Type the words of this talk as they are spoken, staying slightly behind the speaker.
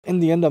in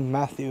the end of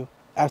Matthew,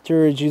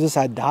 after Jesus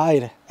had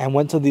died and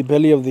went to the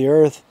belly of the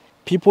earth,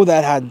 people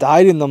that had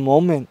died in the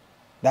moment,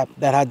 that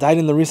had died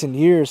in the recent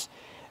years,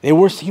 they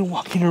were seen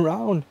walking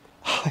around.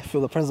 I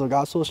feel the presence of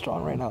God so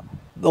strong right now.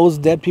 Those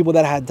dead people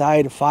that had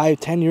died 5,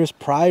 10 years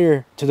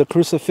prior to the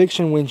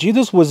crucifixion, when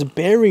Jesus was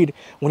buried,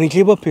 when he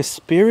gave up his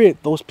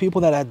spirit, those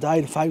people that had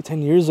died 5,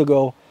 10 years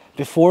ago,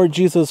 before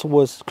Jesus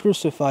was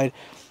crucified,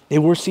 they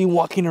were seen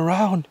walking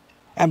around.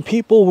 And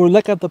people were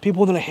looking at the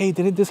people and like, hey,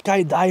 didn't this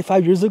guy die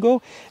 5 years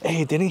ago?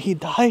 Hey, didn't he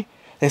die?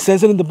 It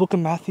says it in the book of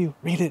Matthew.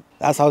 Read it.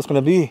 That's how it's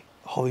going to be.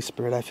 Holy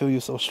Spirit, I feel you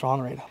so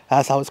strong right now.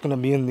 That's how it's going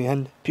to be in the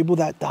end. People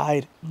that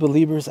died,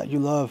 believers that you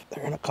love,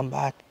 they're going to come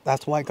back.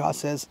 That's why God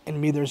says, in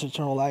me there's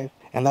eternal life.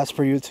 And that's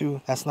for you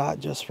too. That's not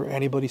just for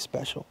anybody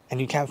special. And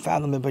you can't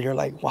fathom it, but you're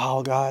like,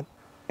 wow, God,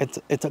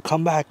 it's a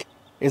comeback.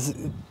 It's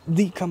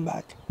the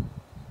comeback.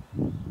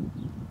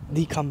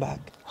 The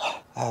comeback.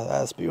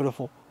 That's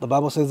beautiful. The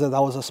Bible says that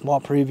was a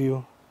small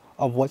preview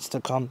of what's to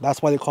come.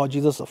 That's why they call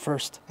Jesus the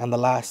first and the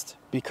last,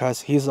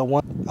 because he's the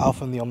one,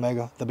 Alpha and the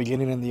Omega, the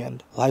beginning and the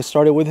end. Life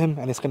started with him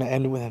and it's going to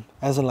end with him.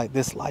 As in like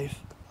this life.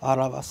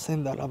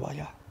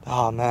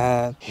 Oh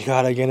man, you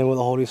gotta get in with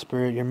the Holy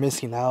Spirit. You're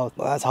missing out.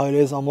 But that's how it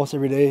is almost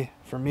every day.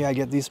 For me, I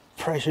get these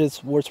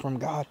precious words from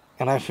God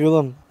and I feel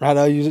them. Right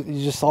now, you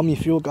just saw me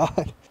feel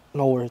God.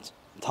 No words.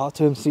 Talk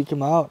to him, seek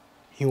him out.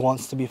 He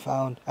wants to be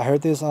found. I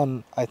heard this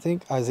on, I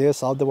think, Isaiah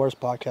Saldivar's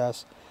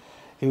podcast.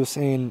 He was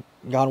saying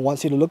God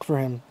wants you to look for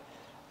him.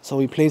 So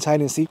he plays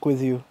hide and seek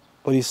with you,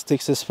 but he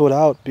sticks his foot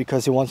out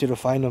because he wants you to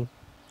find him.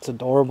 It's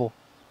adorable.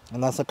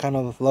 And that's the kind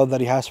of love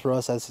that he has for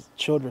us as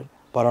children.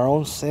 But our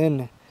own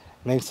sin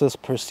makes us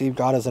perceive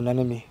God as an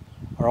enemy.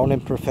 Our own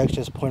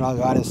imperfections point out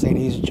God and saying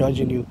he's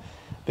judging you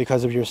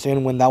because of your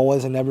sin when that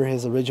wasn't ever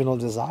his original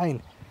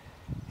design.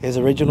 His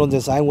original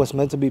design was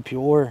meant to be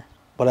pure.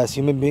 But as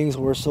human beings,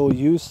 we're so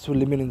used to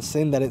living in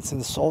sin that it's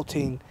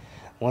insulting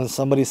when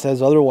somebody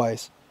says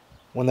otherwise.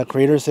 When the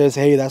Creator says,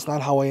 hey, that's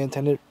not how I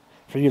intended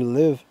for you to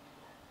live.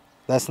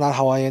 That's not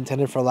how I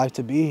intended for life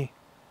to be.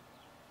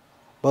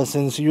 But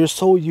since you're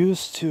so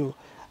used to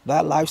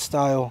that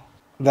lifestyle,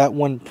 that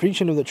when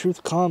preaching of the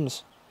truth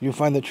comes, you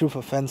find the truth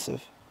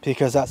offensive.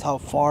 Because that's how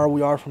far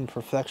we are from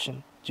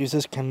perfection.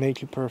 Jesus can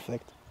make you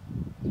perfect.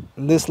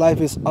 And this life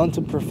is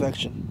unto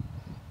perfection.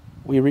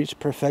 We reach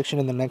perfection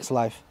in the next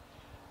life.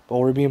 But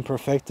we're being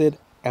perfected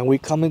and we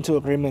come into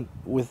agreement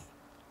with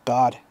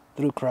God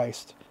through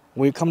Christ.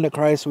 When we come to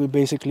Christ, we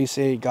basically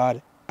say,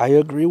 God, I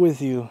agree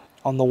with you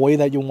on the way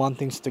that you want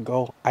things to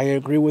go. I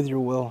agree with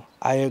your will.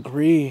 I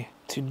agree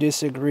to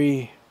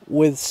disagree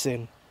with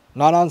sin.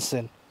 Not on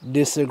sin.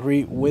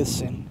 Disagree with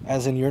sin.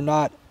 As in you're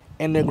not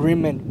in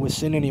agreement with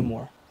sin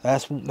anymore.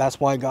 That's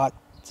why God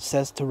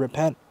says to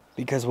repent.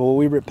 Because when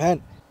we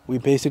repent, we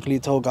basically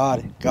tell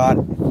God,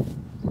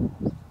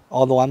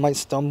 although I might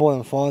stumble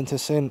and fall into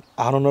sin,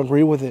 I don't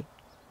agree with it.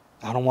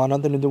 I don't want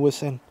nothing to do with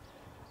sin.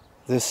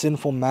 This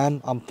sinful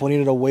man, I'm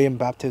putting it away in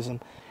baptism.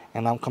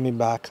 And I'm coming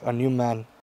back, a new man,